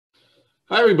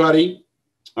Hi, everybody.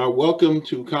 Welcome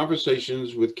to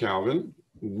Conversations with Calvin,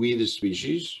 We the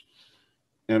Species.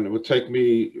 And it would take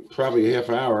me probably a half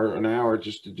hour, an hour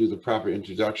just to do the proper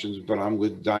introductions, but I'm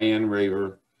with Diane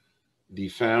Raver, the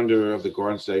founder of the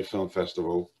Garden State Film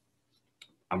Festival.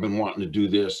 I've been wanting to do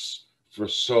this for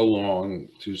so long,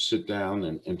 to sit down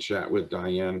and chat with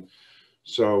Diane.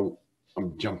 So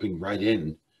I'm jumping right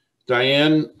in.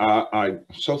 Diane, I'm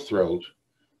so thrilled.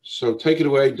 So take it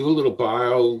away, do a little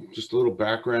bio, just a little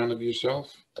background of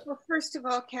yourself. Well, first of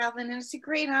all, Calvin, it's a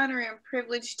great honor and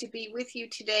privilege to be with you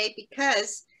today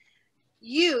because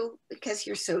you're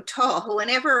so tall.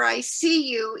 Whenever I see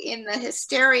you in the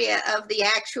hysteria of the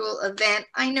actual event,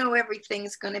 I know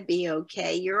everything's going to be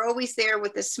okay. You're always there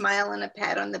with a smile and a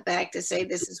pat on the back to say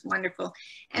this is wonderful.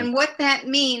 And what that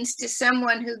means to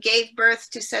someone who gave birth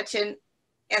to such an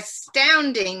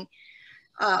astounding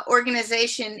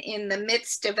organization in the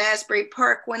midst of Asbury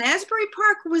Park, when Asbury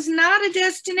Park was not a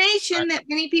destination that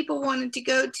many people wanted to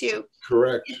go to.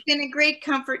 Correct. It's been a great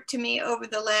comfort to me over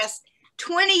the last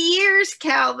 20 years,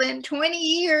 Calvin, 20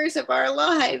 years of our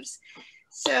lives.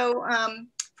 So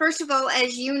first of all,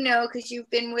 as you know, because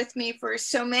you've been with me for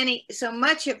so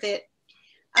much of it,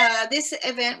 this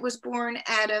event was born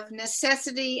out of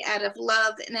necessity, out of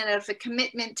love, and out of a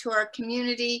commitment to our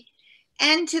community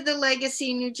and to the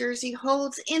legacy New Jersey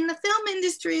holds in the film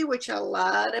industry, which a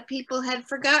lot of people had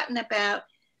forgotten about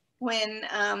when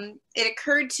it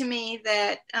occurred to me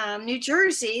that New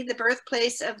Jersey, the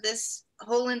birthplace of this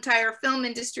whole entire film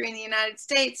industry in the United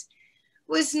States,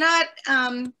 was not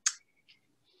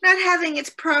having its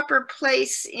proper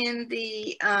place in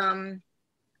the,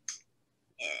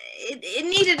 it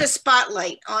needed a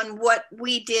spotlight on what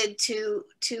we did to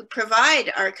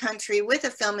provide our country with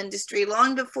a film industry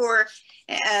long before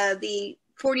the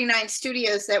 49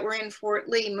 studios that were in Fort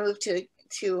Lee moved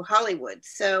to Hollywood.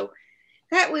 So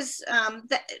that was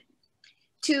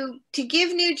to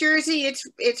give New Jersey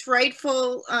its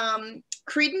rightful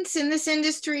credence in this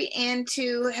industry and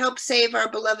to help save our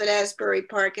beloved Asbury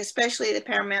Park, especially the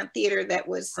Paramount Theater that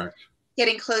was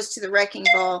getting close to the wrecking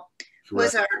ball.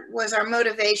 Was our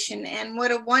motivation. And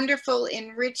what a wonderful,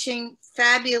 enriching,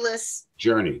 fabulous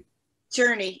journey.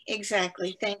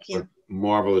 Exactly. Thank you. A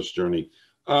marvelous journey.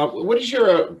 What is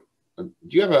your do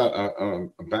you have a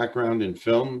background in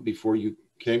film before you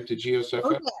came to GSFF?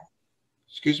 Oh, yeah.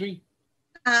 Excuse me?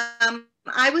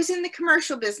 I was in the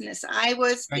commercial business. I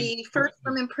was the first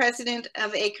woman president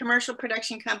of a commercial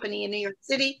production company in New York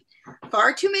City.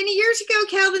 Far too many years ago,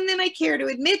 Calvin, than I care to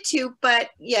admit to,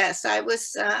 but yes, I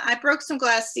was. I broke some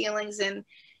glass ceilings, and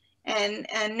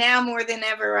now more than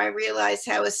ever, I realize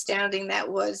how astounding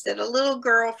that was. That a little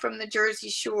girl from the Jersey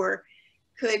Shore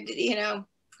could,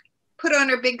 put on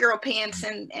her big girl pants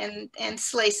and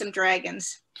slay some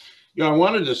dragons. Yeah, I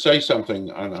wanted to say something,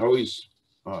 and I always,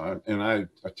 and I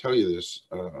tell you this,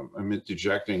 I'm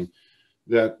interjecting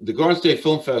that the Garden State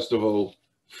Film Festival.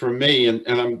 For me, and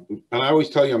I always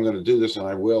tell you I'm going to do this, and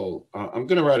I will. I'm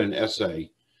going to write an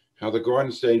essay, how the Garden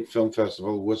State Film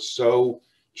Festival was so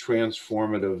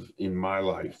transformative in my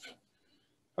life,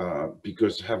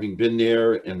 because having been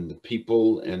there and the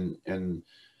people and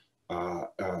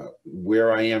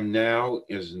where I am now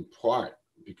is in part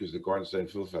because of the Garden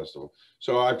State Film Festival.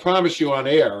 So I promise you on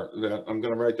air that I'm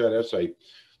going to write that essay.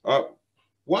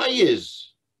 Why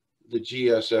is the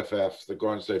GSFF, the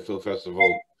Garden State Film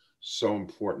Festival, so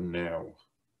important now?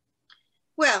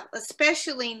 Well,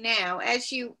 especially now,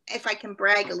 if I can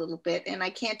brag a little bit, and I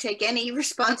can't take any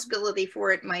responsibility for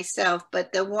it myself,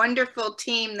 but the wonderful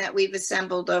team that we've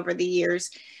assembled over the years,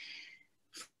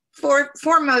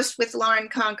 foremost with Lauren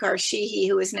Konkar-Sheehy,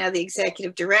 who is now the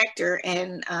executive director,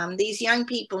 and these young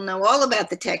people know all about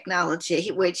the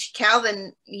technology, which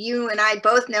Calvin, you and I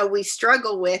both know we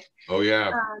struggle with. Oh,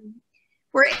 yeah.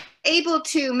 We're able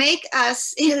to make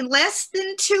us in less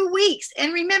than 2 weeks.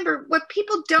 And remember, what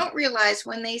people don't realize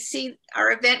when they see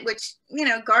our event, which,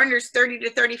 garners 30 to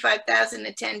 35,000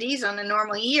 attendees on a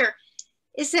normal year,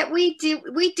 is that we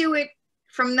do it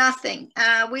from nothing.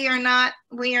 We are not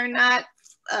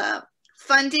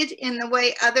funded in the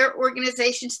way other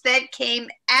organizations that came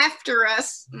after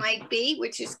us might be,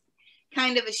 which is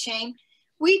kind of a shame.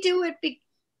 We do it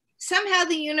somehow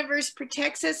the universe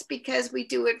protects us because we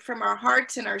do it from our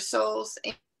hearts and our souls.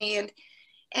 And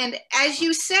as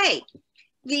you say,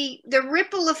 the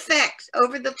ripple effect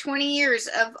over the 20 years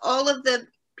of all of the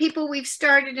people we've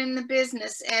started in the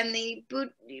business and the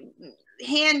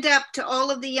hand up to all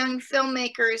of the young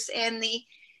filmmakers and the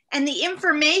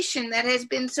information that has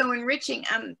been so enriching.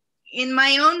 In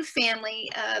my own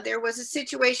family, there was a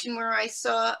situation where I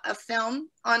saw a film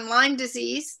on Lyme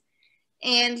disease,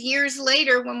 And years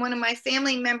later, when one of my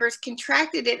family members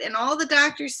contracted it and all the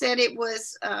doctors said it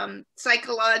was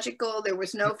psychological, there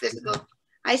was no physical,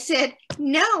 I said,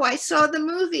 no, I saw the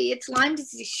movie. It's Lyme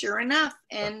disease, sure enough.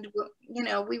 And, you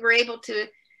know, we were able to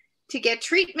get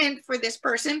treatment for this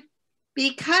person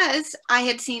because I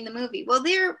had seen the movie. Well,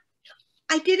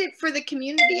 I did it for the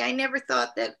community. I never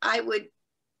thought that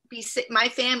my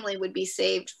family would be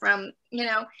saved from, you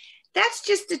know, that's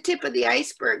just the tip of the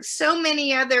iceberg. So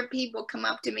many other people come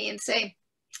up to me and say,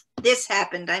 this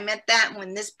happened. I met that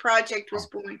one. This project was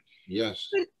born. Yes.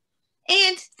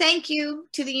 And thank you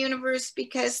to the universe,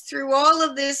 because through all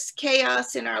of this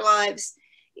chaos in our lives,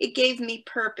 it gave me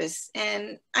purpose.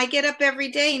 And I get up every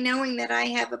day knowing that I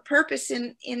have a purpose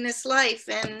in this life.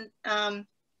 And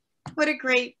what a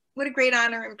great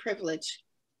honor and privilege.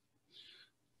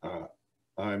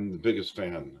 I'm the biggest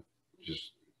fan,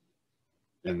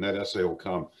 and that essay will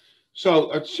come.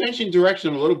 So changing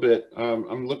direction a little bit,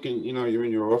 I'm looking, you know, you're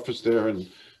in your office there, and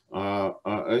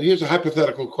here's a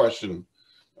hypothetical question.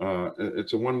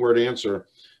 It's a one-word answer,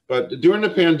 but during the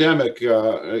pandemic,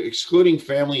 excluding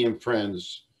family and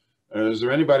friends, is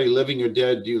there anybody living or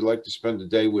dead you'd like to spend the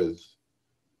day with,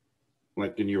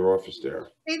 like in your office there?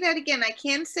 Say that again. I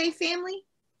can say family?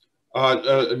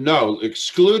 No,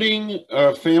 excluding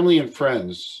family and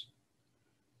friends.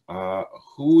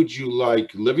 Who would you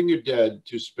like, living or dead,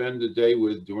 to spend the day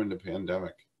with during the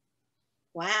pandemic?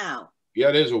 Wow. Yeah,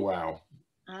 it is a wow.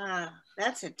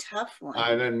 That's a tough one.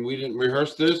 And then we didn't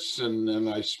rehearse this, and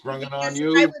I sprung it on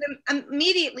you. I would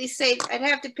immediately say I'd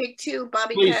have to pick two.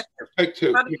 Please, pick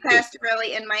two. Bobby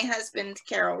Pastorelli and my husband,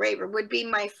 Carol Raver, would be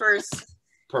my first.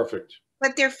 Perfect.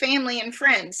 But they're family and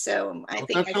friends, so I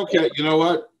think that's okay. You know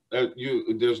what?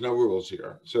 There's no rules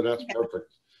here, so that's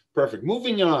perfect. Perfect.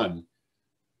 Moving on.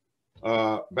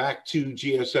 Back to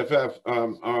GSFF.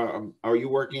 Are you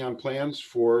working on plans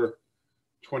for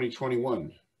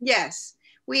 2021? Yes,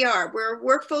 we are.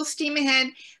 We're full steam ahead.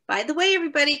 By the way,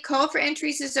 everybody, call for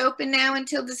entries is open now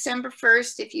until December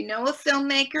 1st. If you know a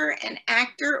filmmaker, an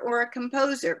actor, or a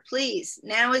composer, please,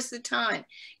 now is the time,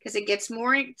 because it gets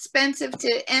more expensive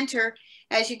to enter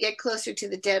as you get closer to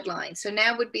the deadline. So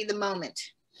now would be the moment.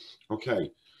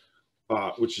 Okay.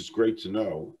 Which is great to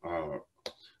know.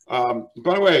 By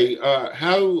the way,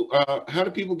 how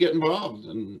do people get involved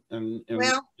and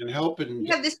help? And we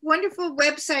have this wonderful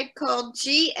website called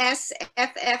GSFF.org.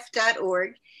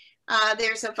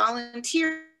 There's a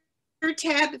volunteer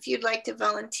tab if you'd like to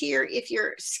volunteer. If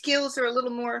your skills are a little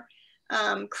more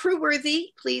crew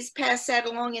worthy, please pass that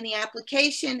along in the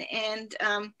application. And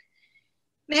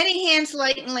many hands,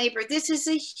 lighten labor. This is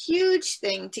a huge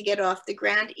thing to get off the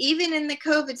ground, even in the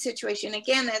COVID situation.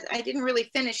 Again, I didn't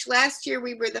really finish. Last year,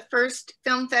 we were the first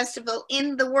film festival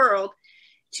in the world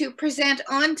to present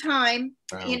on time.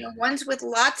 Wow. You know, ones with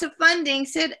lots of funding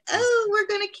said, "Oh,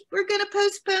 we're gonna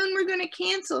postpone. We're gonna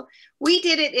cancel." We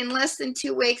did it in less than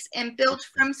 2 weeks and built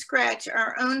from scratch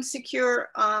our own secure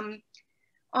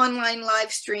online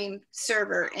live stream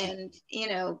server, and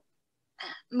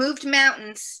moved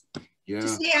mountains. Yeah. To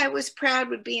say I was proud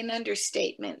would be an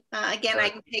understatement. Again, right. I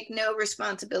can take no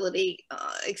responsibility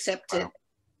except to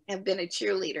have been a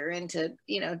cheerleader and to,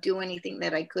 do anything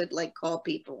that I could, like call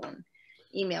people and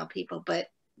email people. But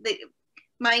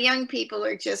my young people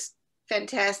are just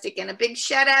fantastic. And a big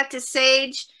shout out to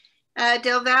Sage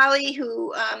Del Valle,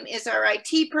 who is our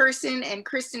IT person, and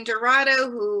Kristen Dorado,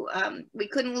 who we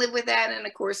couldn't live without. And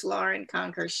of course, Lauren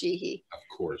Conker Sheehy. Of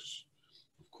course.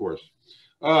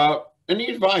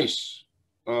 Any advice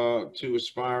to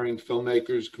aspiring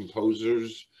filmmakers,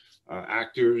 composers,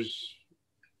 actors?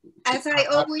 As I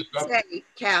always say,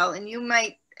 Cal, and you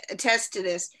might attest to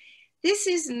this, this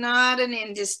is not an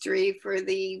industry for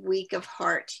the weak of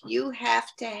heart. You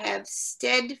have to have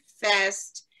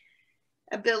steadfast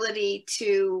ability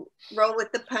to roll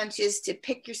with the punches, to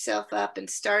pick yourself up and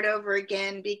start over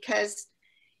again, because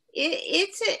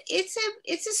it's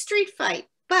a street fight.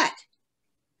 But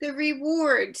the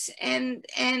rewards and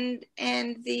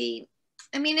the,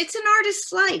 it's an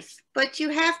artist's life, but you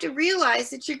have to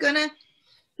realize that you're gonna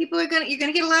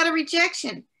get a lot of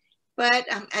rejection. But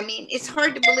it's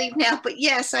hard to believe now, but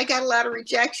yes, I got a lot of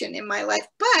rejection in my life,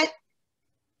 but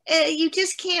you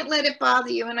just can't let it bother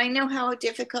you. And I know how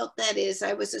difficult that is.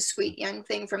 I was a sweet young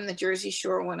thing from the Jersey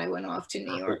Shore when I went off to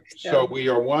New York. So we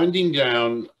are winding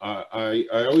down. I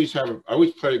always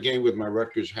play a game with my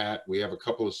Rutgers hat. We have a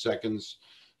couple of seconds.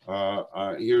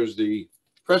 Here's the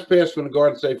press pass from the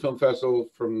Garden State Film Festival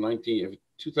from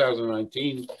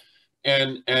 2019.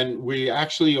 And we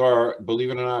actually are,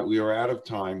 believe it or not, we are out of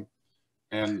time.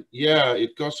 And yeah,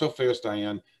 it goes so fast,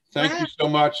 Diane. Thank you so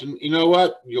much. And you know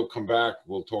what? You'll come back.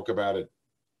 We'll talk about it.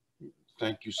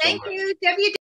 Thank you so much. Thank you.